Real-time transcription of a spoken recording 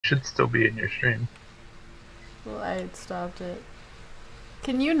should still be in your stream. Well, I stopped it.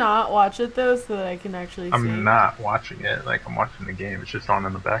 Can you not watch it though, so that I can actually see? I'm not watching it. Like I'm watching the game. It's just on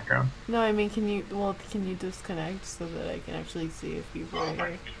in the background. No, I mean, can you? Well, can you disconnect so that I can actually see if people are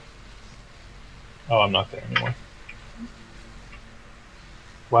here? Oh, I'm not there anymore.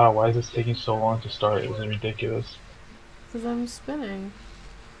 Wow, why is this taking so long to start? This is ridiculous. Because I'm spinning.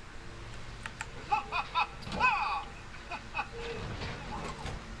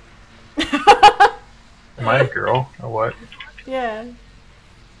 Am I a girl or what? Yeah.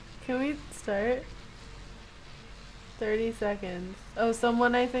 Can we start? 30 seconds. Oh,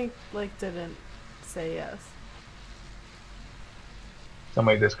 someone I think like didn't say yes.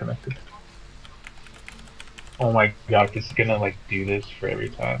 Somebody disconnected. Oh my god, this is gonna like do this for every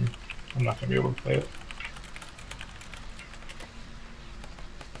time. I'm not gonna be able to play it.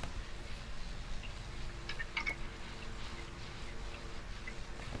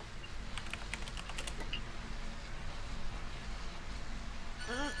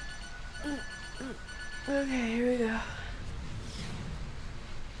 Okay, here we go.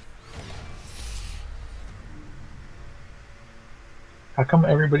 How come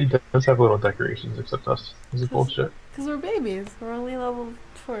everybody does have little decorations except us? This is bullshit. Because we're babies. We're only level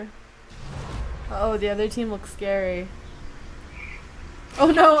 4. Oh, the other team looks scary.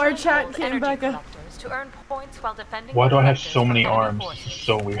 Oh no, our chat came back up. Why do I have so many arms? This is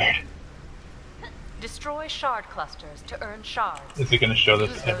so weird. Destroy shard clusters to earn shards. Is it going to show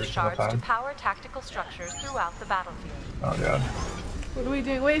this Use every those single shards time? to power tactical structures throughout the battlefield. Oh god. What are we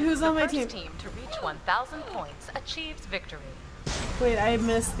doing? Wait, who's on my team? The first team to reach 1,000 points achieves victory. Wait, I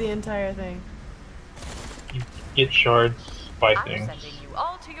missed the entire thing. You get shards by I'm things. sending you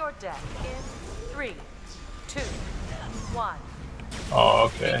all to your death in 3, 2, 1. Oh,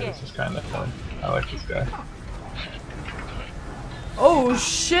 okay. This is kind of fun. I like this guy. Oh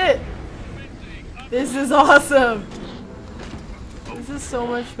shit! This is awesome! This is so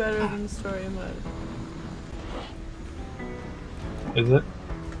much better than story mode. Is it?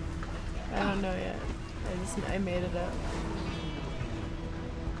 I don't know yet. I made it up.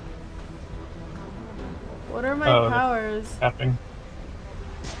 What are my powers? Tapping.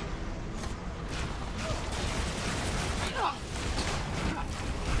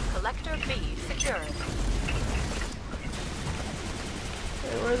 Collector B secured.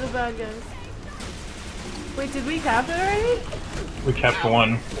 Wait, where are the bad guys? Wait, did we cap it already? We kept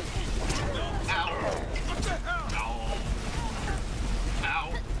one.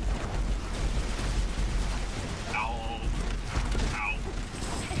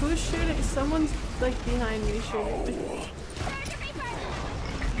 Who's shooting? Someone's like behind me shooting me.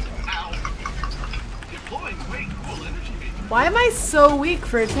 Why am I so weak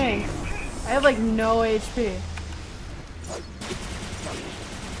for a tank? I have like no HP.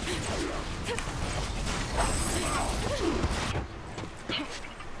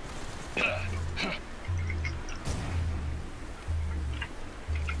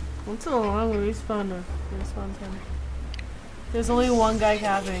 What's so wrong with respawn time? There's only one guy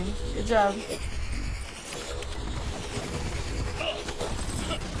capping. Good job.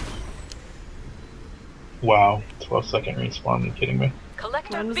 Wow, 12-second respawn. Are you kidding me?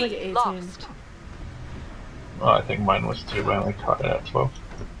 Collector Mine was B like 18. lost. Oh, I think mine was too, but I only caught it at 12.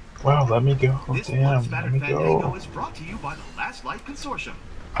 Wow, let me go. This Damn, let me Fandango go. is brought to you by the Last Light Consortium.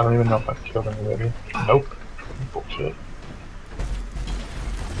 I don't even know if I've killed anybody. Nope. Bullshit.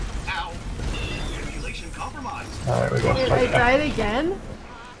 Ow. Simulation compromised. Alright, we got Wait, I died again?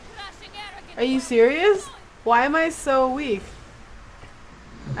 Are you serious? Why am I so weak?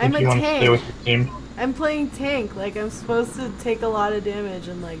 I'm a you want to stay tank. with your team? I'm playing tank. Like, I'm supposed to take a lot of damage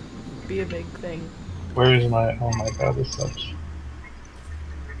and, like, be a big thing. Where is my... Oh my god, this sucks.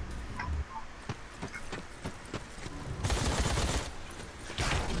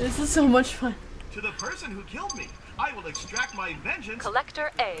 This is so much fun. To the person who killed me, I will extract my vengeance.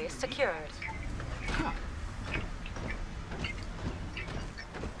 Collector A secured. Huh.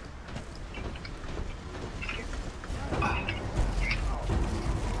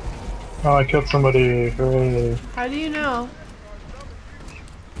 Oh, I killed somebody. Hooray. How do you know?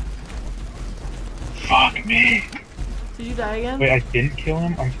 Fuck me. Did you die again? Wait, I didn't kill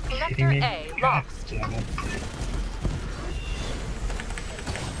him? Are you kidding me? A God lost. damn it.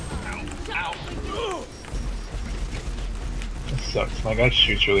 This sucks. My guy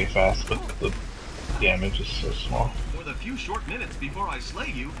shoots really fast, but the damage is so small. For the few short minutes before I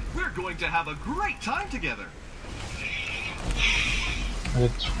slay you, we're going to have a great time together. I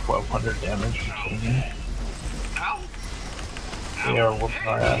did 1200 damage. Are you kidding me? Ow. They are whooping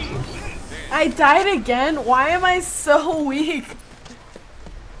our asses. I died again? Why am I so weak?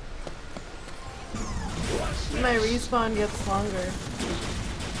 my respawn gets longer.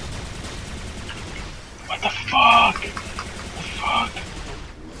 What the fuck? The fuck?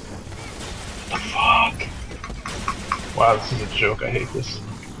 The fuck? Wow, this is a joke. I hate this.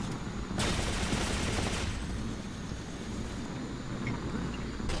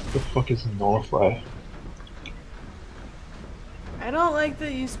 The fuck is Nullify? I don't like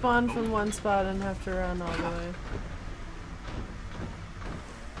that you spawn from one spot and have to run all the way.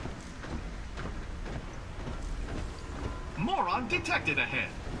 Moron detected ahead.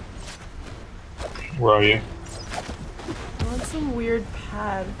 Where are you? I want some weird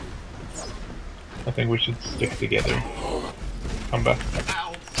pad. I think we should stick together. Come back.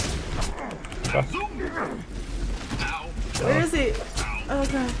 Ow. Back. Zoom. Ow. Where is he? Oh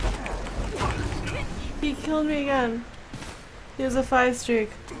god. He killed me again. He has a 5 streak.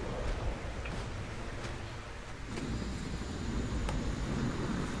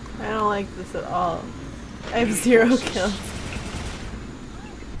 I don't like this at all. I have 0 kills.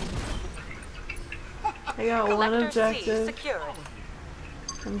 I got one Collector C objective. secured.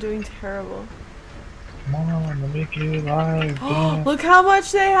 I'm doing terrible. Come on, let me get live. Damn. Look how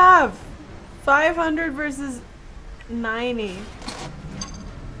much they have! 500 versus 90.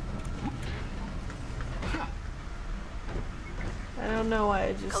 I don't know why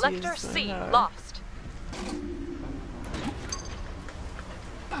I just Collector used my C power. lost.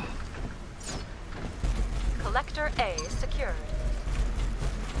 Collector A secured.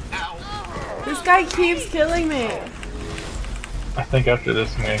 Ow. This guy keeps killing me. I think after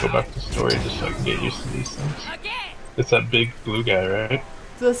this I'm gonna go back to story just so I can get used to these things. It's that big blue guy, right?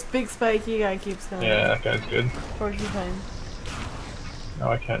 This big spiky guy keeps killing Yeah, me. that guy's good. Porcupine.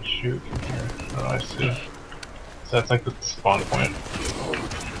 Now I can't shoot from here. Oh, I see. So that's like the spawn point.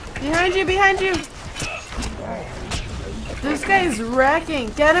 Behind you, behind you! This guy's wrecking.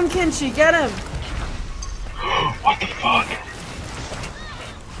 Get him, Kinchi, get him! What the fuck?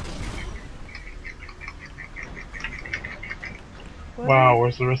 What Wow,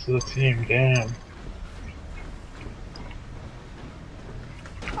 where's the rest of the team? Damn.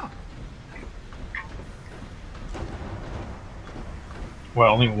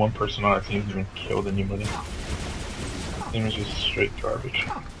 Well, only one person on our team's even killed anybody. Team is just straight garbage.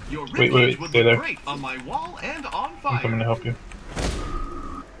 Your Wait, ribcage would stay look there. great on my wall and on I'm coming to fire. help you.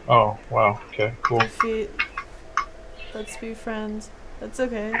 Oh, wow. Okay, cool. Defeat. Let's be friends. That's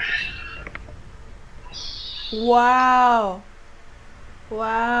okay. Wow.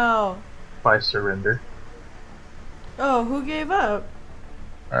 Wow. By surrender. Oh, who gave up?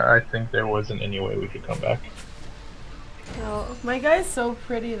 I think there wasn't any way we could come back. Oh, my guy's so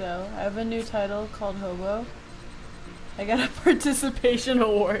pretty though. I have a new title called Hobo. I got a participation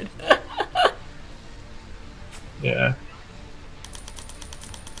award. Yeah.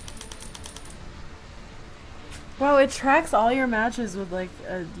 Wow, it tracks all your matches with like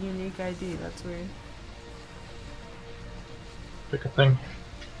a unique ID. That's weird. Pick a thing.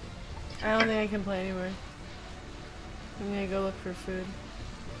 I don't think I can play anymore. I'm gonna go look for food.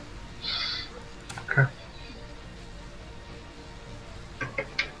 Okay.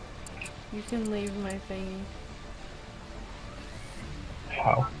 You can leave my thingy.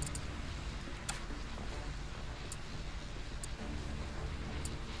 How?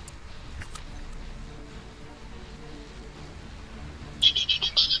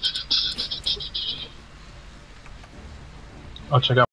 I'll check out